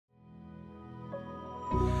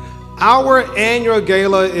Our annual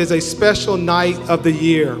gala is a special night of the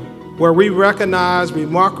year where we recognize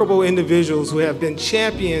remarkable individuals who have been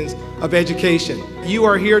champions of education. You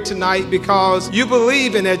are here tonight because you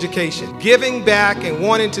believe in education, giving back and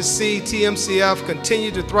wanting to see TMCF continue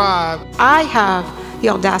to thrive. I have the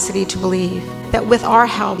audacity to believe that with our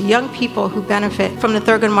help, young people who benefit from the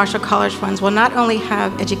Thurgood Marshall College Funds will not only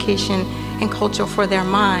have education and culture for their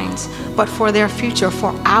minds, but for their future,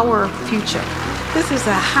 for our future. This is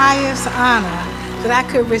the highest honor that I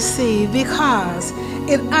could receive because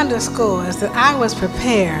it underscores that I was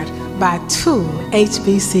prepared by 2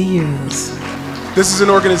 HBCUs. This is an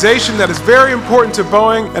organization that is very important to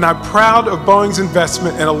Boeing, and I'm proud of Boeing's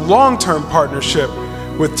investment in a long-term partnership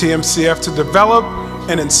with TMCF to develop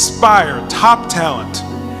and inspire top talent.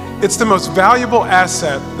 It's the most valuable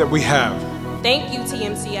asset that we have. Thank you,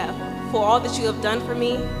 TMCF, for all that you have done for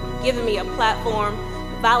me, giving me a platform,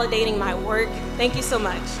 validating my work. Thank you so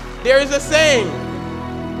much. There is a saying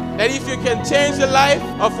that if you can change the life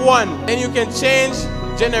of one, then you can change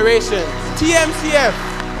generations. TMCF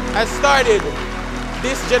has started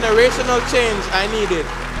this generational change I needed.